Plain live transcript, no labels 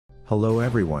Hello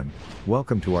everyone,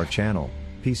 welcome to our channel,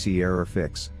 PC Error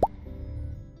Fix.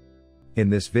 In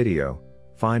this video,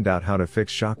 find out how to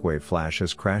fix Shockwave Flash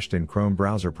has crashed in Chrome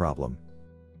browser problem.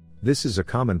 This is a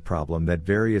common problem that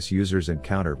various users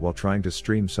encountered while trying to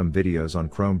stream some videos on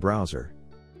Chrome browser.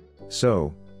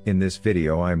 So, in this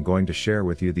video I am going to share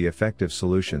with you the effective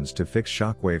solutions to fix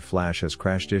Shockwave Flash has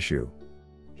crashed issue.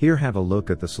 Here have a look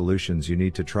at the solutions you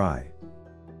need to try.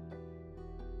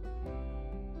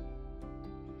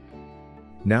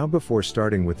 Now before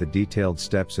starting with the detailed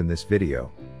steps in this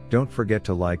video, don't forget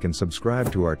to like and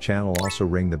subscribe to our channel, also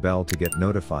ring the bell to get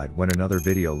notified when another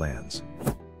video lands.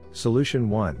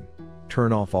 Solution 1.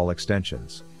 Turn off all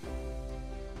extensions.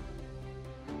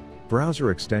 Browser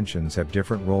extensions have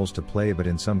different roles to play, but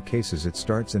in some cases it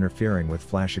starts interfering with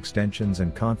Flash extensions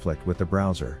and conflict with the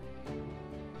browser.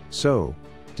 So,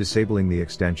 disabling the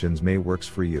extensions may works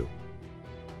for you.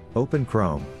 Open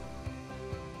Chrome.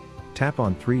 Tap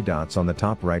on three dots on the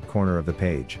top right corner of the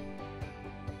page.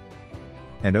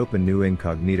 And open New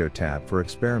Incognito tab for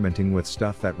experimenting with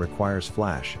stuff that requires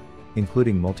Flash,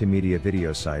 including multimedia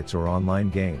video sites or online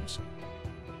games.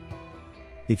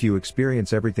 If you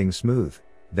experience everything smooth,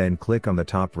 then click on the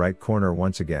top right corner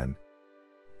once again.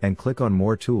 And click on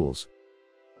More Tools.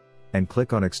 And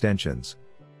click on Extensions.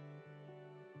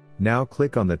 Now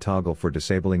click on the toggle for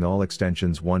disabling all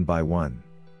extensions one by one.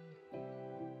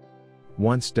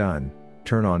 Once done,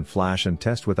 turn on Flash and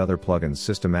test with other plugins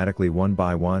systematically one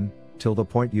by one, till the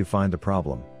point you find the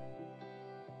problem.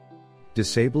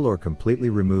 Disable or completely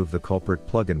remove the culprit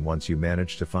plugin once you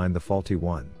manage to find the faulty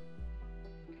one.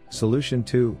 Solution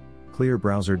 2. Clear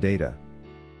browser data.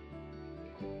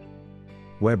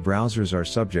 Web browsers are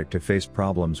subject to face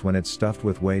problems when it's stuffed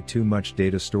with way too much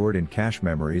data stored in cache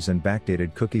memories and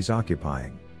backdated cookies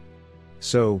occupying.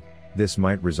 So, this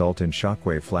might result in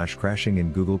Shockwave Flash crashing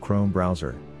in Google Chrome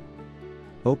browser.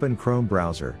 Open Chrome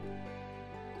browser.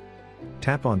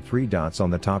 Tap on three dots on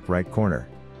the top right corner.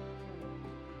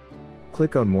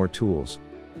 Click on More Tools.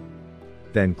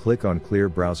 Then click on Clear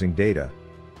Browsing Data.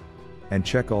 And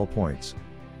check all points.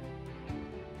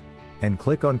 And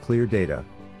click on Clear Data.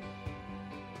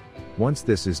 Once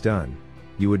this is done,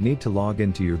 you would need to log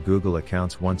into your Google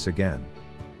accounts once again.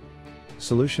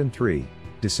 Solution 3.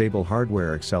 Disable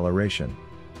hardware acceleration.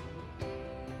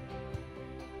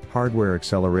 Hardware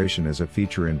acceleration is a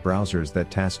feature in browsers that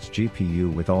tasks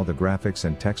GPU with all the graphics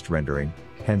and text rendering,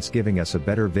 hence giving us a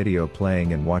better video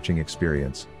playing and watching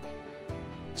experience.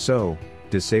 So,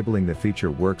 disabling the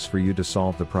feature works for you to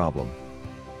solve the problem.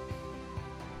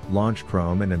 Launch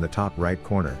Chrome and in the top right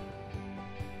corner,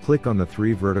 click on the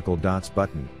three vertical dots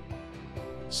button.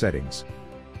 Settings.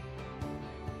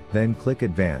 Then click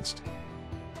Advanced.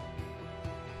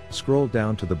 Scroll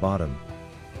down to the bottom.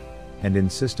 And in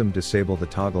System disable the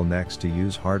toggle next to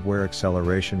Use hardware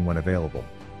acceleration when available.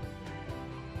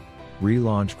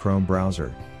 Relaunch Chrome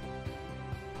browser.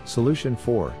 Solution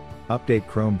 4. Update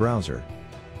Chrome browser.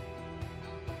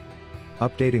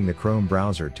 Updating the Chrome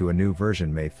browser to a new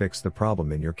version may fix the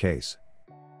problem in your case.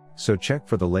 So check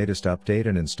for the latest update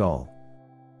and install.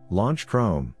 Launch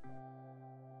Chrome.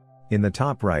 In the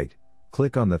top right,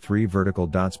 click on the three vertical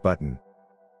dots button.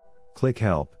 Click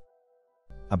Help.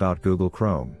 About Google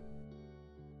Chrome.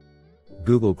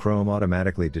 Google Chrome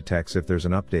automatically detects if there's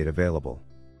an update available.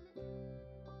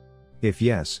 If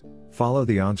yes, follow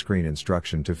the on-screen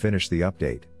instruction to finish the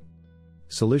update.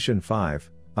 Solution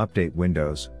 5. Update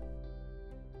Windows.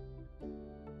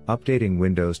 Updating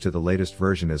Windows to the latest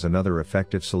version is another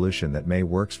effective solution that may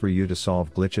works for you to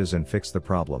solve glitches and fix the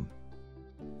problem.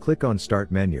 Click on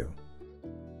Start menu.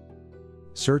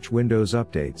 Search Windows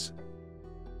Updates.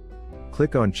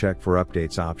 Click on Check for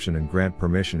Updates option and grant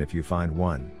permission if you find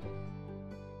one.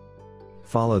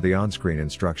 Follow the on-screen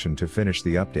instruction to finish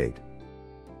the update.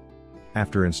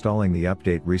 After installing the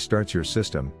update, restarts your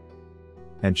system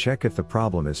and check if the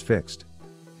problem is fixed.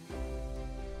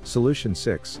 Solution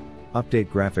 6. Update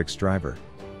graphics driver.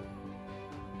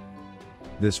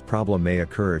 This problem may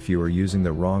occur if you are using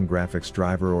the wrong graphics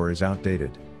driver or is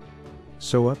outdated.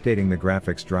 So updating the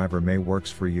graphics driver may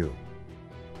works for you.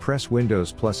 Press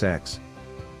Windows plus X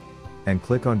and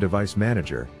click on Device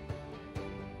Manager.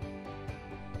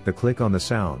 Click on the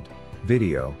Sound,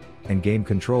 Video, and Game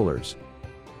Controllers.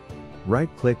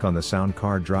 Right-click on the sound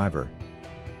card driver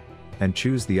and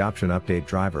choose the option Update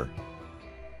Driver.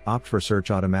 Opt for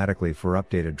Search automatically for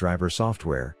updated driver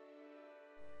software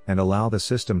and allow the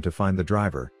system to find the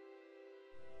driver.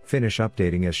 Finish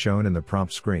updating as shown in the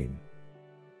prompt screen.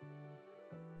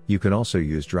 You can also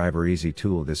use Driver Easy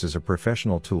tool. This is a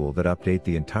professional tool that update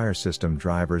the entire system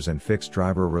drivers and fix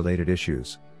driver related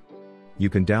issues. You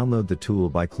can download the tool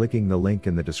by clicking the link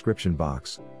in the description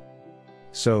box.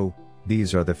 So,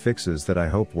 these are the fixes that I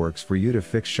hope works for you to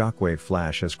fix Shockwave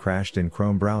Flash has crashed in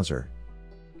Chrome browser.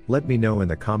 Let me know in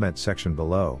the comment section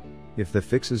below, if the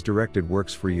fixes directed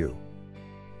works for you.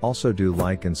 Also do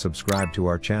like and subscribe to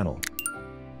our channel.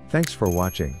 Thanks for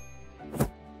watching.